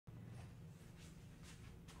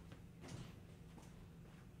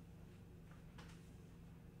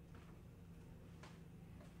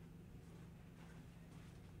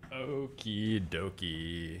Okie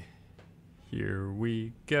dokie. Here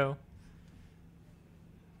we go.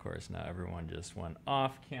 Of course, now everyone just went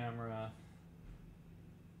off camera.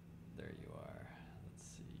 There you are. Let's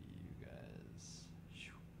see you guys.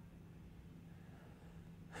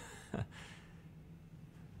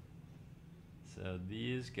 So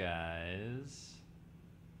these guys.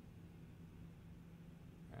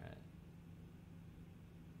 All right.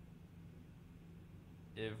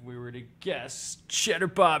 If we were to guess, Cheddar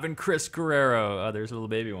Bob and Chris Guerrero. Oh, there's a little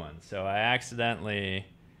baby one. So I accidentally.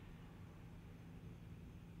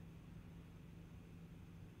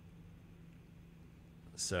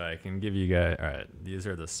 So I can give you guys. All right, these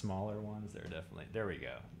are the smaller ones. They're definitely. There we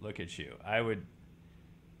go. Look at you. I would.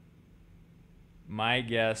 My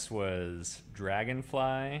guess was dragonfly.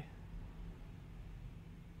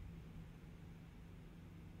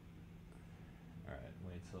 All right,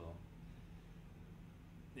 wait till.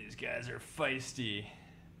 These guys are feisty.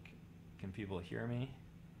 Can people hear me?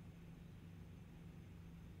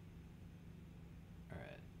 All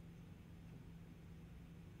right.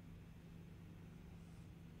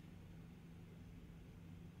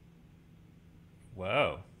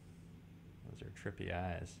 Whoa. Those are trippy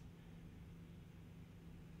eyes.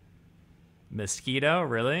 Mosquito,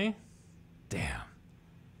 really? Damn.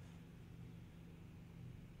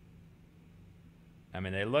 I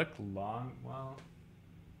mean, they look long. Well,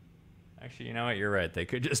 actually, you know what? You're right. They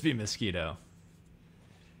could just be mosquito.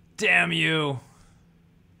 Damn you.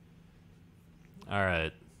 All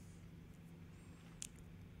right.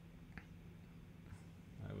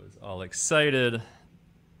 I was all excited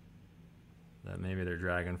that maybe they're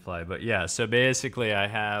dragonfly. But yeah, so basically I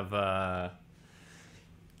have...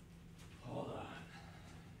 hold on.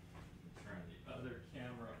 Turn the other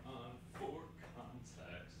camera on for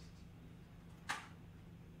context.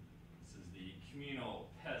 This is the communal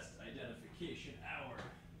pest identification hour.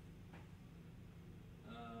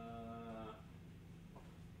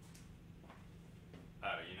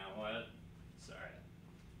 Oh, you know what? Sorry.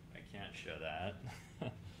 I can't show that.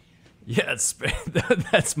 Yeah, it's,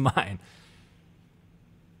 that's mine.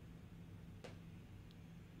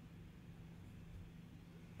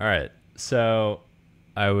 All right, so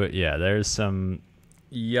I would, yeah, there's some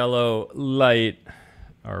yellow light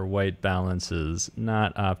or white balances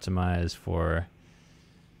not optimized for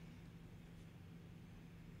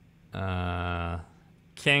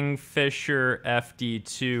Kingfisher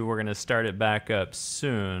FD2. We're gonna start it back up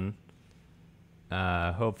soon.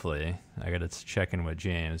 Hopefully, I gotta check in with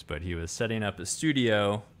James, but he was setting up a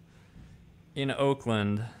studio in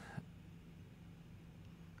Oakland.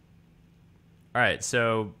 All right,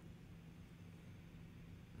 so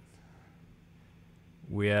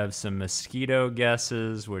we have some mosquito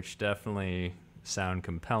guesses, which definitely sound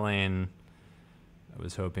compelling. I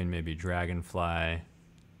was hoping maybe dragonfly.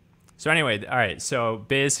 So anyway, all right, so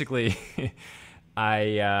basically,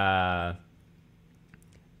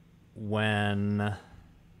 when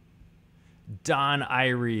Don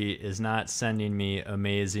Irie is not sending me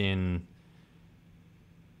amazing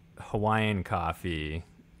Hawaiian coffee,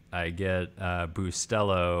 I get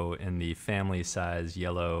Bustelo in the family size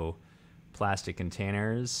yellow plastic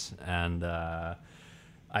containers, and I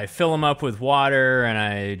fill them up with water, and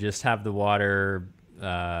I just have the water,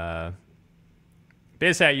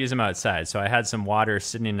 basically I use them outside. So I had some water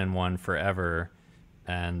sitting in one forever,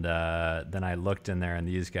 and then I looked in there and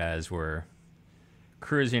these guys were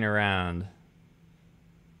cruising around,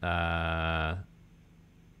 and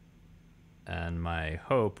my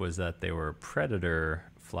hope was that they were predator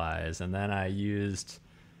flies, and then I used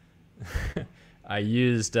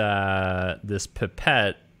this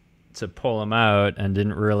pipette to pull them out and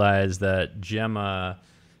didn't realize that Gemma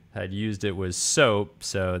had used it with soap,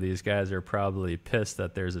 so these guys are probably pissed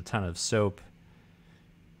that there's a ton of soap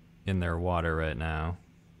in their water right now.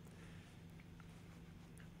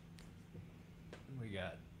 We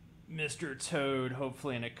got Mr. Toad,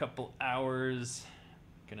 hopefully in a couple hours.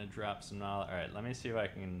 Gonna drop some knowledge. All right, let me see if I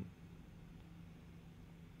can...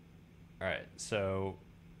 All right, so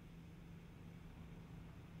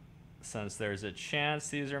since there's a chance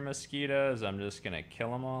these are mosquitoes, I'm just gonna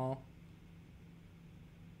kill them all.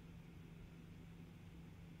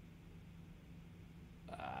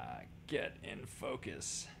 Get in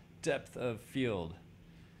focus. Depth of field.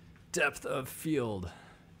 Depth of field.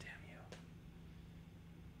 Damn you.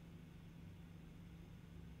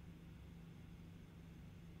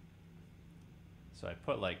 So I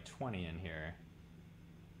put like 20 in here.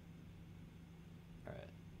 All right.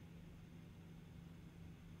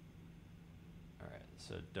 All right,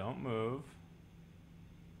 so don't move.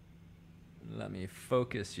 Let me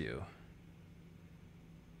focus you.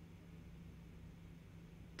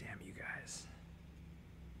 Damn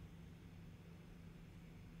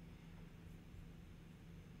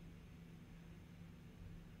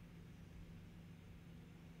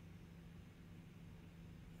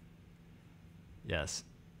Yes.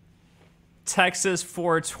 Texas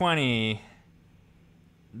 420.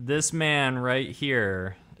 This man right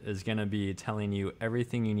here is going to be telling you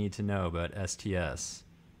everything you need to know about STS.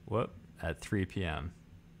 Whoop, at 3 p.m.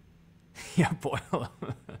 Yeah, boil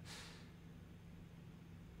them.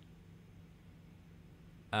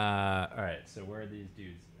 All right, so where are these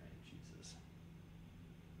dudes? Right, Jesus.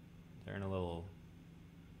 They're in a little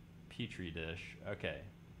petri dish. Okay.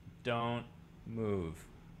 Don't move.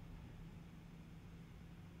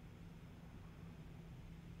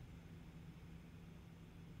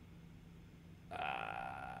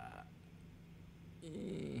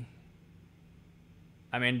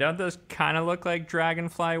 I mean, don't those kind of look like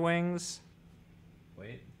dragonfly wings?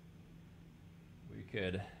 Wait. We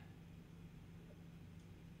could...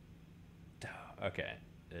 Okay.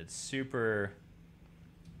 It's super...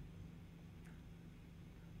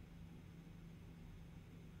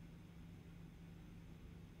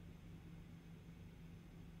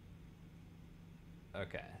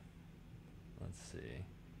 Okay. Let's see.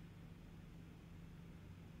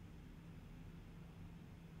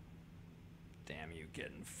 Damn you,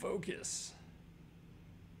 get in focus.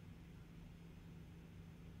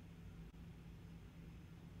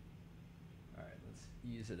 All right, let's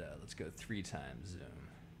ease it out. Let's go 3 times zoom.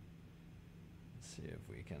 Let's see if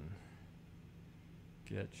we can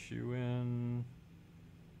get you in.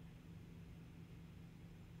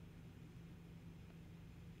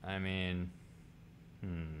 I mean,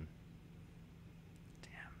 Damn.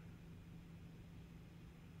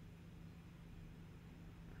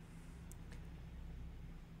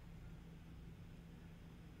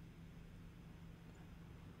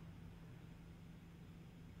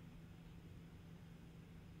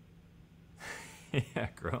 Yeah,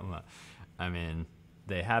 chroma. I mean,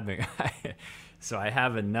 they have been. So I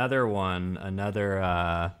have another one,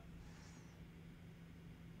 another.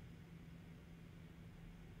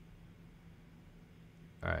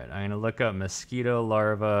 All right, I'm gonna look up mosquito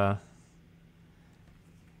larva,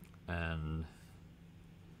 and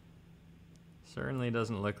certainly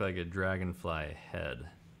doesn't look like a dragonfly head.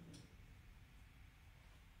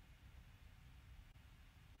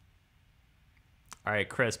 All right,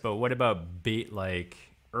 Chris, but what about bait, like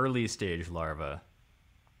early stage larva?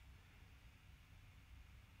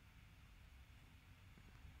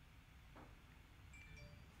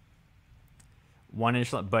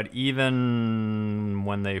 One-inch, but even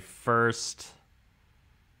when they first...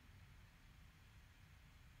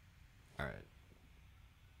 All right.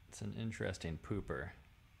 It's an interesting pooper.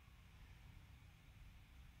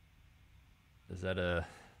 Is that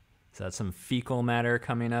some fecal matter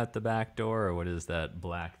coming out the back door, or what is that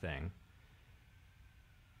black thing?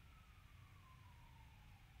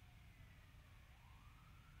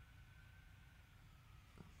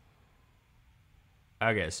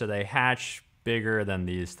 Okay, so they hatch bigger than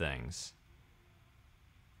these things.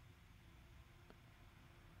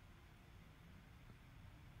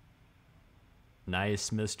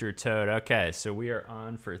 Nice, Mr. Toad. Okay, so we are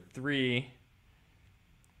on for 3.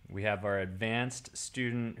 We have our advanced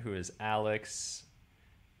student, who is Alex,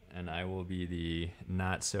 and I will be the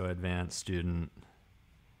not so advanced student.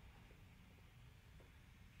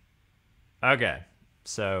 Okay,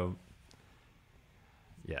 so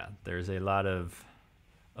yeah, there's a lot of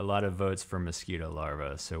votes for mosquito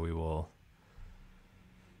larvae, so we will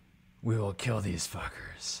kill these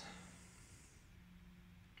fuckers.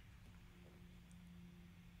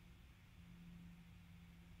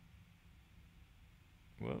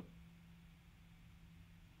 Well,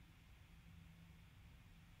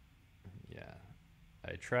 yeah,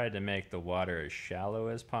 I tried to make the water as shallow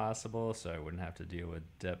as possible so I wouldn't have to deal with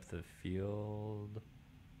depth of field.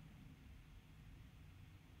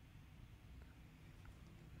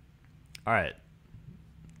 All right.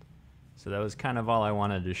 So that was kind of all I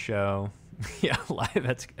wanted to show. Yeah,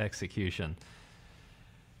 live execution.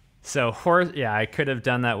 So I could have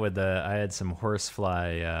done that with I had some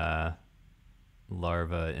horsefly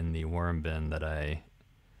larva in the worm bin that I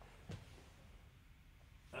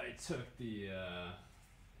took the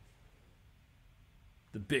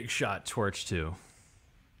big shot torch to.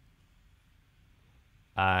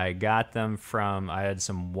 I got them from, I had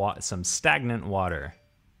some stagnant water.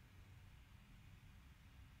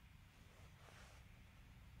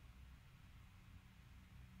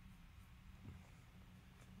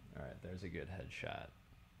 All right, there's a good headshot.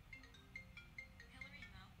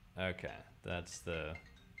 Okay, that's the, all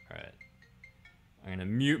right. I'm gonna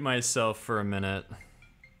mute myself for a minute.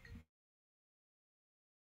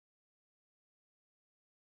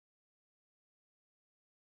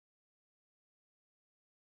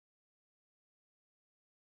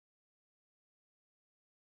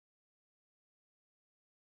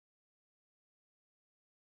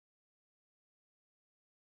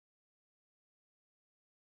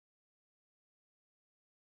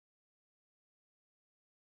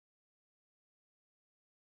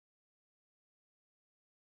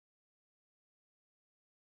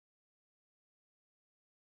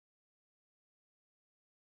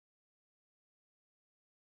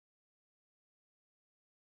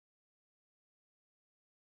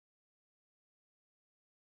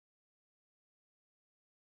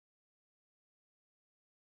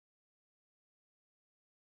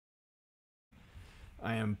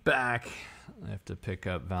 I am back. I have to pick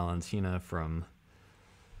up Valentina from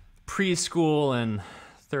preschool in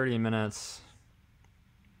 30 minutes.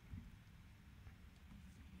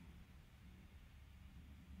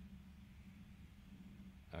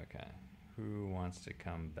 Okay, who wants to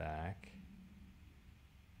come back?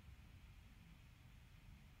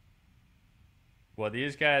 Well,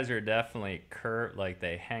 these guys are definitely curved, like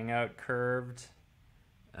they hang out curved,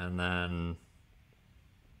 and then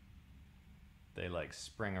they like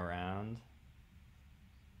spring around.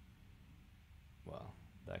 Well,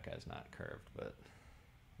 that guy's not curved, but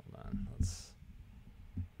hold on, let's...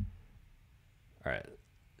 All right,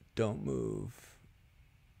 don't move.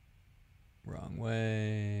 Wrong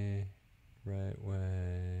way, right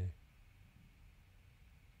way.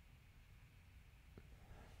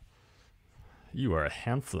 You are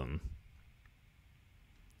handsome.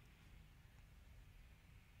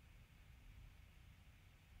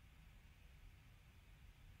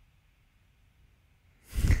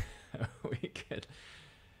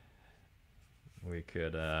 we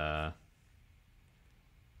could here,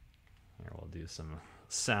 we'll do some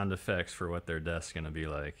sound effects for what their desk's gonna be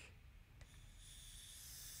like.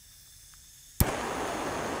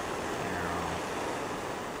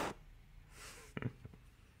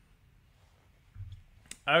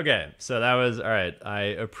 Okay, so that was all right. I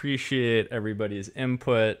appreciate everybody's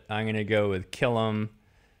input. I'm gonna go with kill 'em.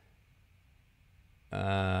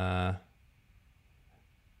 I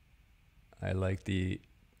like the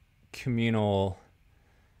communal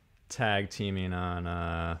tag teaming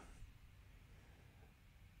on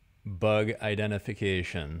bug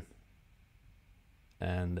identification.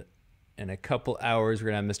 And in a couple hours, we're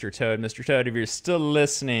gonna have Mr. Toad. Mr. Toad, if you're still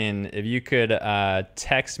listening, if you could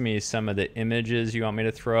text me some of the images you want me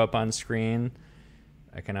to throw up on screen.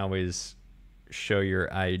 I can always show your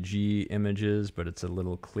IG images, but it's a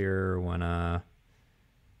little clearer when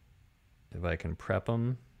if I can prep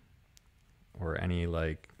them, or any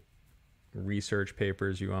like research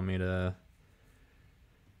papers you want me to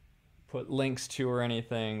put links to or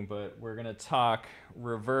anything. But we're gonna talk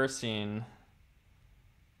reversing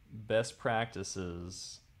best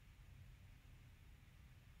practices.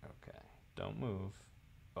 Okay, don't move.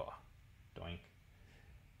 Oh, doink.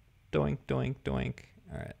 Doink, doink, doink.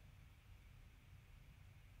 All right.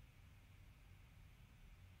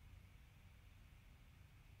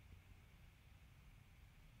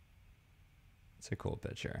 It's a cool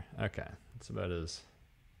picture. Okay, it's about as...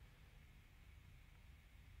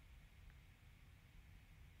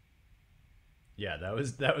 Yeah, that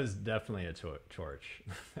was definitely a torch.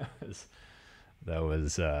 that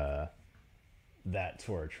was that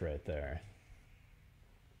torch right there.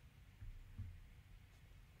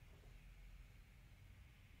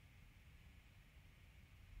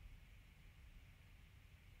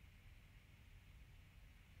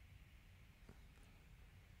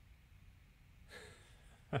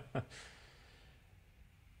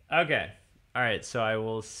 Okay. All right, so I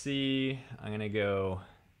will see. I'm going to go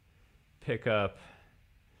pick up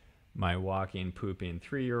my walking, pooping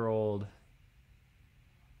 3-year-old.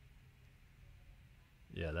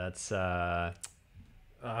 Yeah, that's fire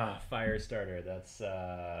starter. That's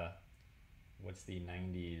what's the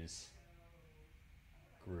 90s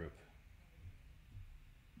group?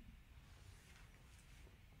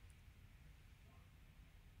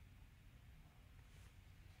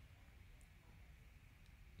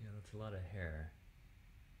 Yeah, that's a lot of hair.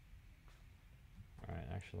 All right,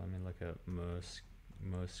 actually, let me look up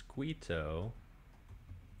mosquito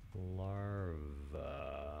larva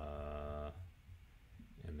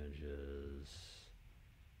images.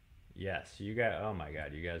 Yes, you guys. Oh my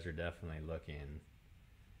God, you guys are definitely looking.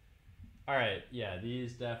 All right, yeah,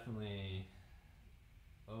 these definitely.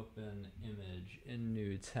 Open image in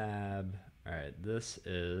new tab. All right, this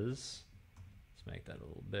is. Let's make that a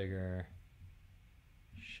little bigger.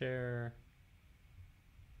 Share.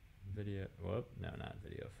 Video. Whoop, no, not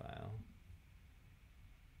video file.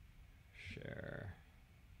 Share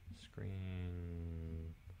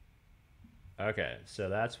screen. Okay, so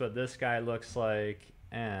that's what this guy looks like,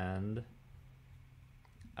 and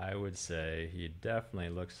I would say he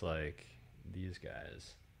definitely looks like these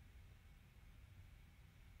guys.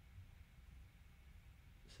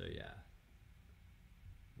 So yeah.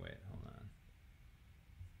 Wait, hold on.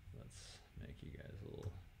 Let's make you guys a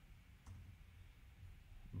little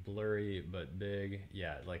blurry but big.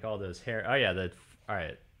 Yeah, like all those hair. Oh yeah, that. All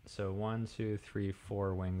right. So 1, 2, 3,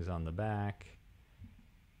 4 wings on the back,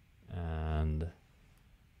 and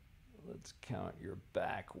let's count your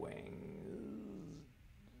back wings.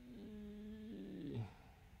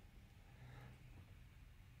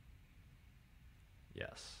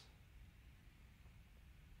 Yes.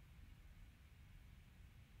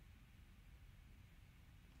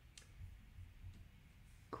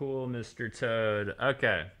 Cool, Mr. Toad.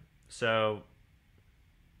 Okay, so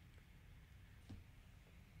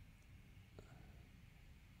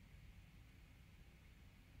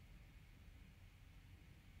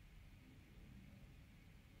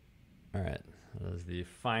all right, that is the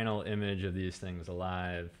final image of these things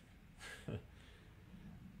alive.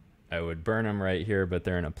 I would burn them right here, but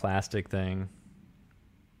they're in a plastic thing.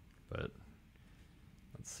 But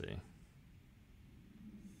let's see.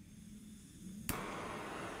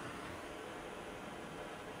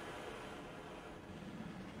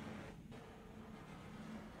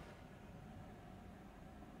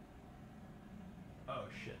 Oh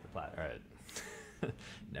shit, the plastic. All right.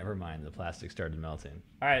 Never mind, the plastic started melting.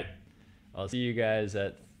 All right. I'll see you guys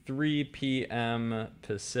at 3 p.m.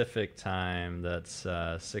 Pacific time. That's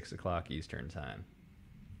 6 o'clock Eastern time.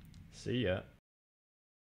 See ya.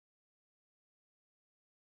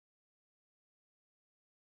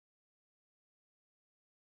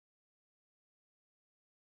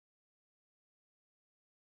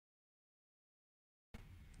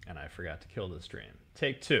 And I forgot to kill the stream.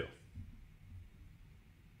 Take 2.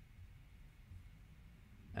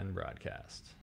 And broadcast.